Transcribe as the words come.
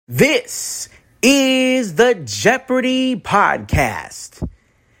This is the Jeopardy Podcast.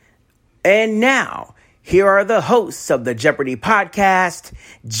 And now, here are the hosts of the Jeopardy Podcast,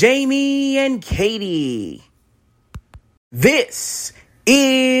 Jamie and Katie. This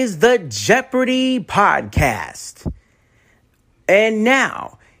is the Jeopardy Podcast. And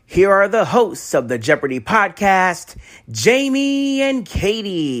now, here are the hosts of the Jeopardy Podcast, Jamie and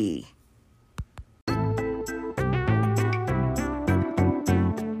Katie.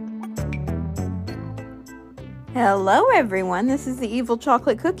 Hello everyone, this is the Evil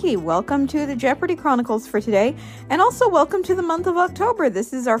Chocolate Cookie. Welcome to the Jeopardy Chronicles for today, and also welcome to the month of October.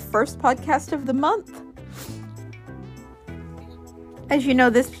 This is our first podcast of the month. As you know,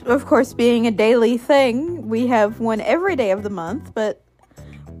 this, of course, being a daily thing, we have one every day of the month, but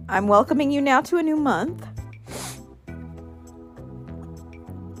I'm welcoming you now to a new month.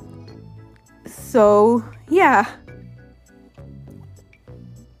 So, yeah.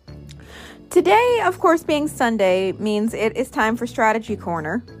 Today, of course, being Sunday, means it is time for Strategy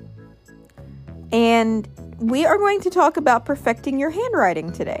Corner. And we are going to talk about perfecting your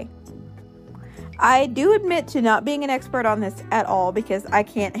handwriting today. I do admit to not being an expert on this at all because I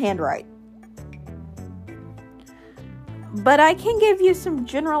can't handwrite. But I can give you some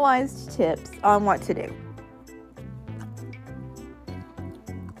generalized tips on what to do.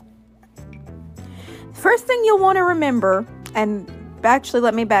 First thing you'll want to remember, and actually,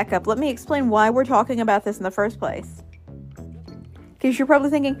 let me back up. Let me explain why we're talking about this in the first place. Because you're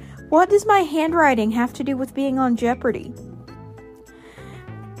probably thinking, what does my handwriting have to do with being on Jeopardy?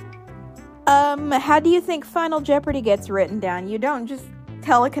 How do you think Final Jeopardy gets written down? You don't just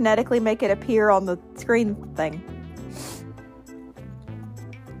telekinetically make it appear on the screen thing.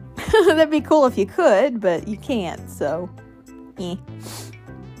 That'd be cool if you could, but you can't, so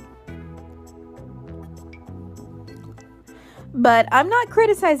But I'm not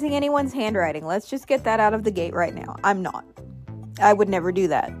criticizing anyone's handwriting. Let's just get that out of the gate right now. I'm not. I would never do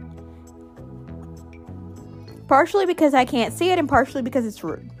that. Partially because I can't see it, and partially because it's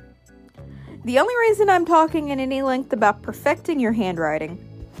rude. The only reason I'm talking in any length about perfecting your handwriting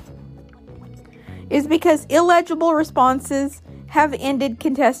is because illegible responses have ended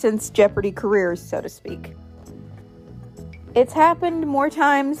contestants' Jeopardy careers, so to speak. It's happened more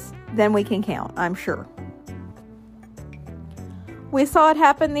times than we can count, I'm sure. We saw it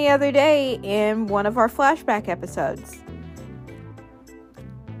happen the other day in one of our flashback episodes.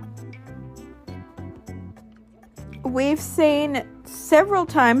 We've seen several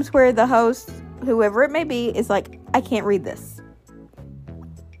times where the host, whoever it may be, is like, I can't read this.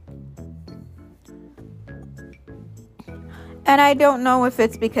 And I don't know if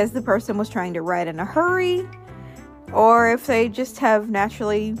it's because the person was trying to write in a hurry, or if they just have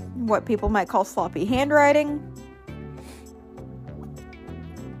naturally what people might call sloppy handwriting.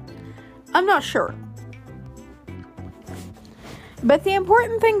 I'm not sure. But the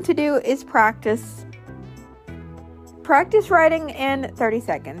important thing to do is practice. Practice writing in 30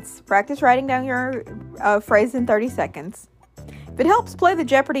 seconds. Practice writing down your phrase in 30 seconds. If it helps, play the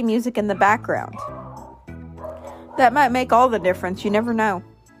Jeopardy music in the background. That might make all the difference. You never know.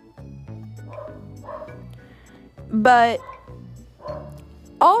 But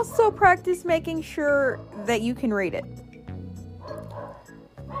also practice making sure that you can read it.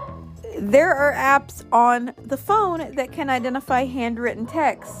 There are apps on the phone that can identify handwritten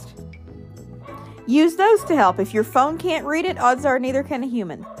text. Use those to help. If your phone can't read it, odds are neither can a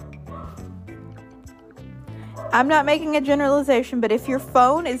human. I'm not making a generalization, but if your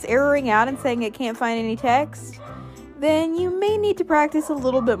phone is erroring out and saying it can't find any text, then you may need to practice a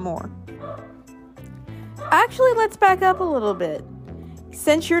little bit more. Actually, let's back up a little bit.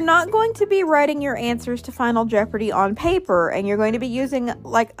 Since you're not going to be writing your answers to Final Jeopardy on paper, and you're going to be using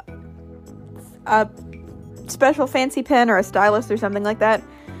like a special fancy pen or a stylus or something like that,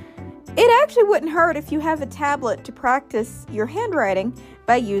 it actually wouldn't hurt if you have a tablet to practice your handwriting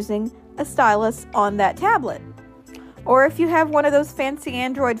by using a stylus on that tablet. Or if you have one of those fancy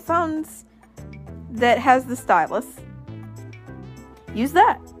Android phones that has the stylus, use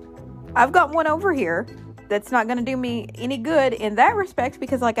that. I've got one over here that's not going to do me any good in that respect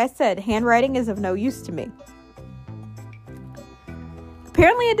because, like I said, handwriting is of no use to me.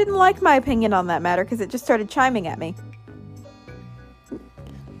 Apparently it didn't like my opinion on that matter because it just started chiming at me.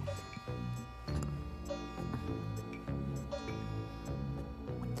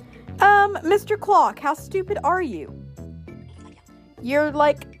 Mr. Clock, how stupid are you? You're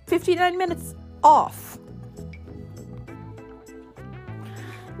like 59 minutes off.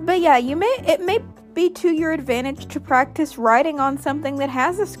 But yeah, it may be to your advantage to practice writing on something that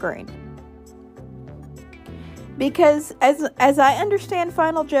has a screen. Because as I understand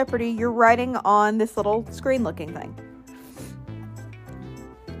Final Jeopardy, you're writing on this little screen-looking thing.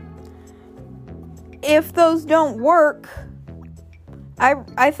 If those don't work,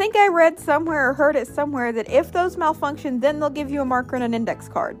 I think I read somewhere or heard it somewhere that if those malfunction, then they'll give you a marker and an index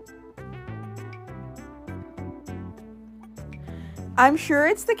card. I'm sure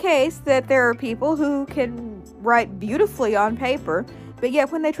it's the case that there are people who can write beautifully on paper, but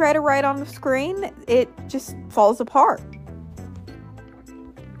yet when they try to write on the screen, it just falls apart.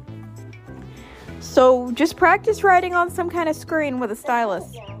 So just practice writing on some kind of screen with a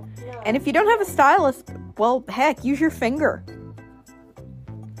stylus. And if you don't have a stylus, well, heck, use your finger.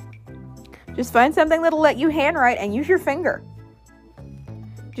 Just find something that'll let you handwrite and use your finger.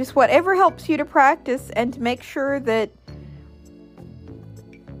 Just whatever helps you to practice and to make sure that,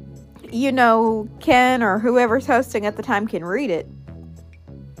 Ken or whoever's hosting at the time can read it.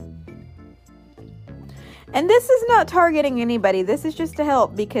 And this is not targeting anybody. This is just to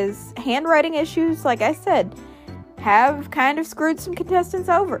help because handwriting issues, like I said, have kind of screwed some contestants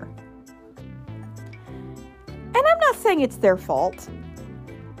over. And I'm not saying it's their fault.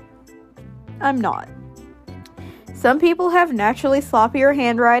 I'm not. Some people have naturally sloppier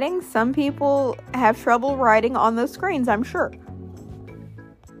handwriting. Some people have trouble writing on those screens, I'm sure.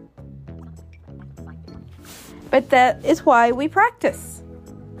 But that is why we practice.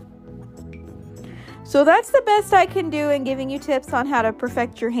 So that's the best I can do in giving you tips on how to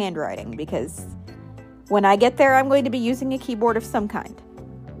perfect your handwriting, because when I get there, I'm going to be using a keyboard of some kind.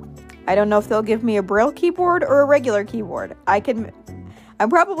 I don't know if they'll give me a Braille keyboard or a regular keyboard. I'm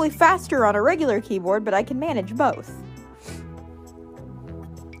probably faster on a regular keyboard, but I can manage both.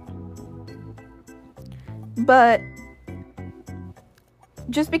 But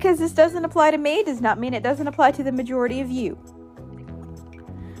just because this doesn't apply to me does not mean it doesn't apply to the majority of you.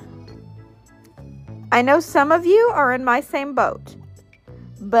 I know some of you are in my same boat,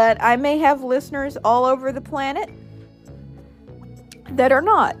 but I may have listeners all over the planet that are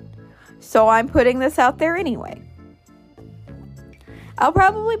not. So I'm putting this out there anyway. I'll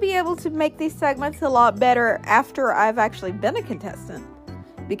probably be able to make these segments a lot better after I've actually been a contestant,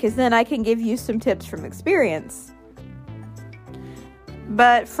 because then I can give you some tips from experience.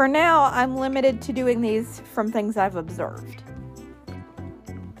 But for now, I'm limited to doing these from things I've observed.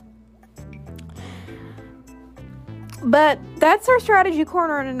 But that's our strategy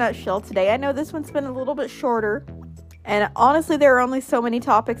corner in a nutshell today. I know this one's been a little bit shorter, and honestly, there are only so many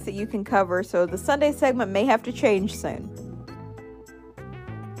topics that you can cover, so the Sunday segment may have to change soon.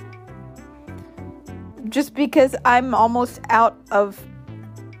 Just because I'm almost out of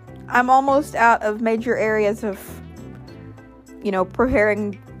major areas of,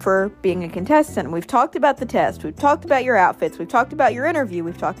 preparing for being a contestant. We've talked about the test. We've talked about your outfits. We've talked about your interview.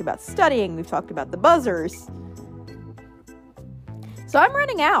 We've talked about studying. We've talked about the buzzers. So I'm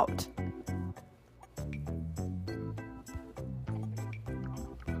running out.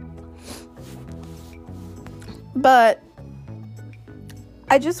 But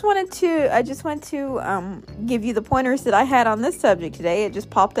I just wanted to give you the pointers that I had on this subject today. It just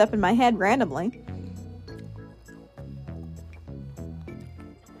popped up in my head randomly.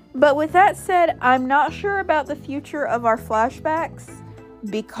 But with that said, I'm not sure about the future of our flashbacks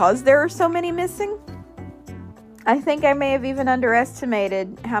because there are so many missing. I think I may have even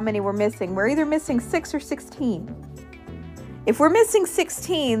underestimated how many we're missing. We're either missing 6 or 16. If we're missing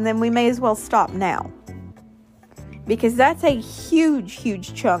 16, then we may as well stop now. Because that's a huge,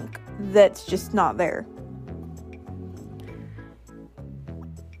 huge chunk that's just not there.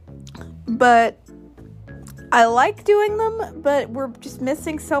 But I like doing them, but we're just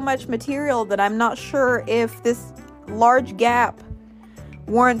missing so much material that I'm not sure if this large gap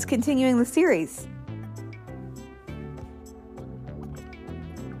warrants continuing the series.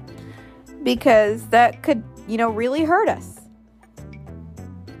 Because that could, really hurt us.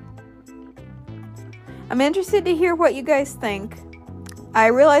 I'm interested to hear what you guys think. I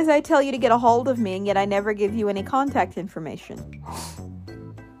realize I tell you to get a hold of me, and yet I never give you any contact information.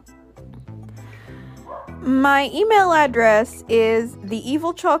 My email address is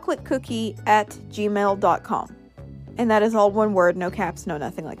theevilchocolatecookie@gmail.com. And that is all one word, no caps, no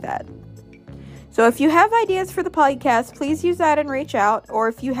nothing like that. So if you have ideas for the podcast, please use that and reach out. Or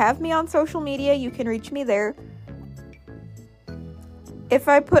if you have me on social media, you can reach me there. If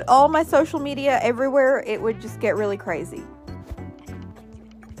I put all my social media everywhere, it would just get really crazy.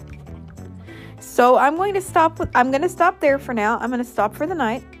 So I'm going to stop there for now. I'm going to stop for the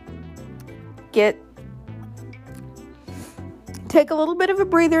night. Take a little bit of a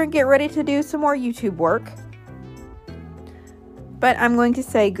breather and get ready to do some more YouTube work. But I'm going to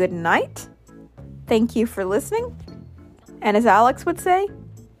say good night. Thank you for listening. And as Alex would say,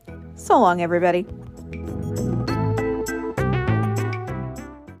 so long, everybody.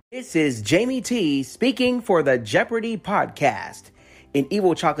 This is Jamie T speaking for the Jeopardy podcast, an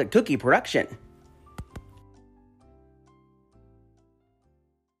Evil Chocolate Cookie production.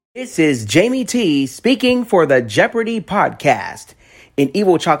 This is Jamie T speaking for the Jeopardy podcast, an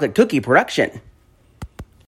Evil Chocolate Cookie production.